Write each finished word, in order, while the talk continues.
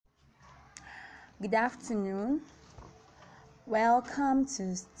Good afternoon. Welcome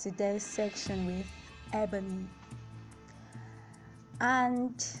to today's section with Ebony.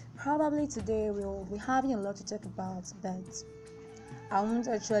 And probably today we'll be having a lot to talk about, but I won't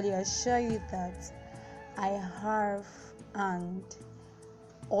actually assure you that I have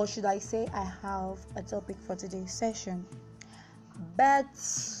or should I say I have a topic for today's session. But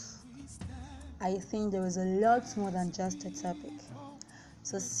I think there is a lot more than just a topic.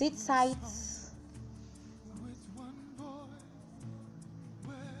 So sit tight.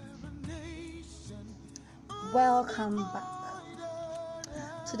 Welcome back.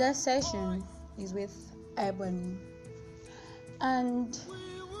 Today's session is with Ebony. And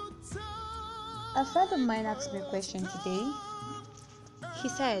a friend of mine asked me a question today. He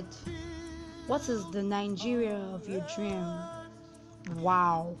said, "What is the Nigeria of your dream?"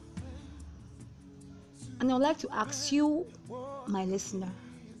 Wow. And I would like to ask you, my listener,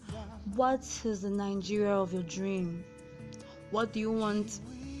 what is the Nigeria of your dream? What do you want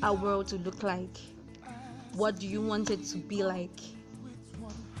our world to look like? What do you want it to be like?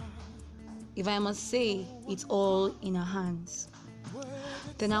 If I must say, it's all in our hands.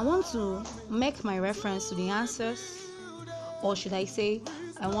 Then I want to make my reference to the answers, or should I say,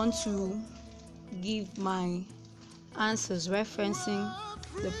 I want to give my answers referencing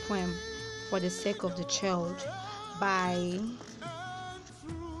the poem For the Sake of the Child by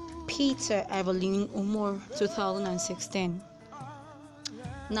Peter Evelyn Umor, 2016.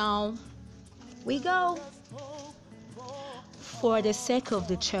 Now, we go. For the sake of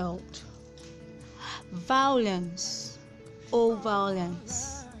the child. Violence, oh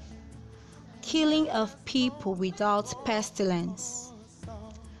violence. Killing of people without pestilence.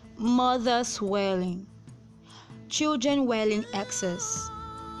 Mothers wailing. Children wailing excess.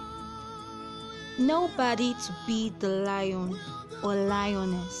 Nobody to be the lion or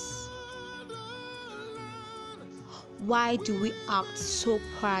lioness. Why do we act so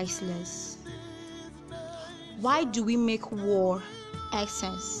priceless? Why do we make war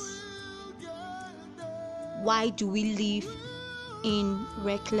excess? Why do we live in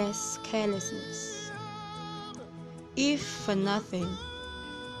reckless carelessness? If for nothing,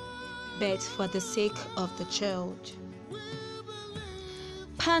 but for the sake of the child.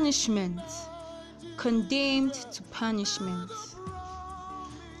 Punishment, condemned to punishment,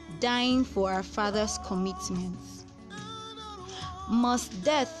 dying for our father's commitment. Must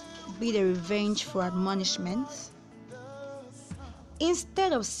death be the revenge for admonishment?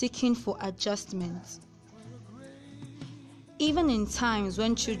 Instead of seeking for adjustment, even in times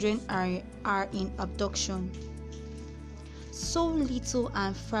when children are in abduction, so little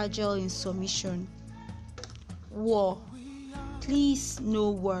and fragile in submission. War, please no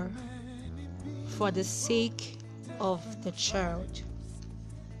war, for the sake of the child.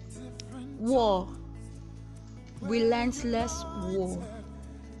 War, relentless war.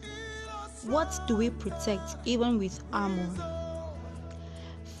 What do we protect even with armor?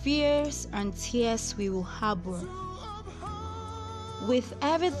 Fears and tears we will harbor. With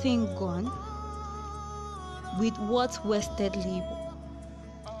everything gone, with what wasted labor?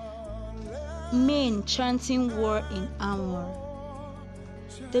 Men chanting war in armor.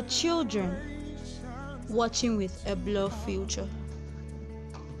 The children watching with a blurred future.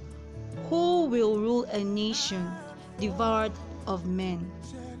 Who will rule a nation devoured of men,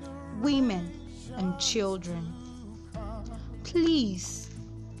 women, and children? Please,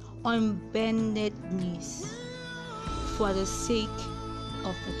 on bended knees, for the sake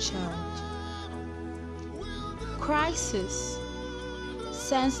of the child. Crisis,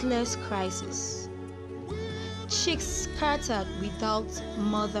 senseless crisis. Chicks scattered without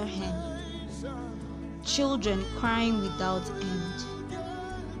mother hen. Children crying without end.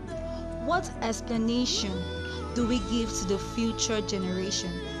 What explanation do we give to the future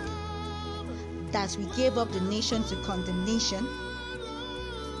generation? That we gave up the nation to condemnation?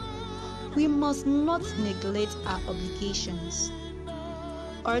 We must not neglect our obligations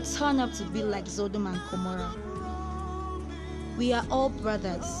or turn up to be like Sodom and Gomorrah. We are all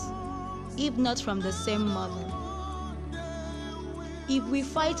brothers, if not from the same mother. If we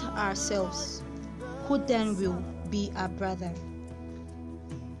fight ourselves, who then will be our brother?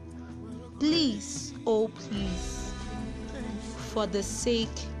 Please, oh please, for the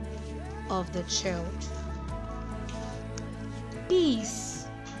sake of the child. Peace,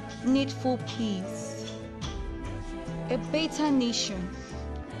 needful peace. A better nation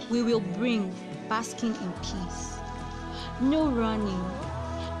we will bring basking in peace. No running,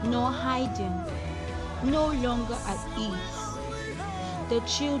 no hiding, no longer at ease. The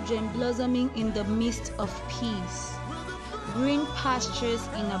children blossoming in the midst of peace. Green pastures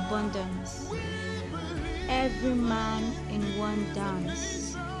in abundance. every man in one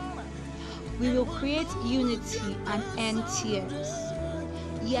dance. We will create unity and end tears.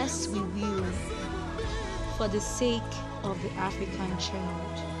 Yes, we will, for the sake of the African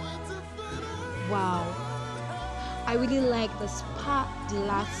child. Wow, I really like the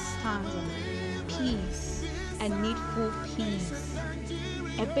last stanza. Peace and needful peace.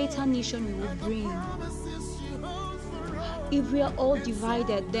 A better nation we will bring. If we are all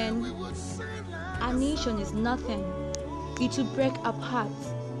divided, then our nation is nothing. It will break apart.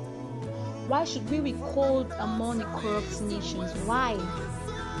 Why should we be called among the corrupt nations? Why?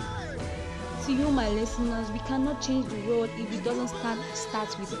 To you, my listeners, we cannot change the world if it doesn't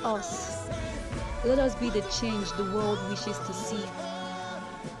start with us. Let us be the change the world wishes to see.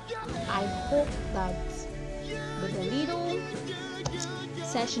 I hope that with a little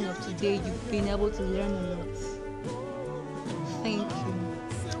session of today, you've been able to learn a lot. Thank you.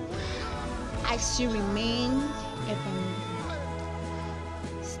 I still remain Ebony.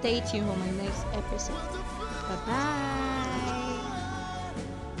 Stay tuned for my next episode. Bye bye.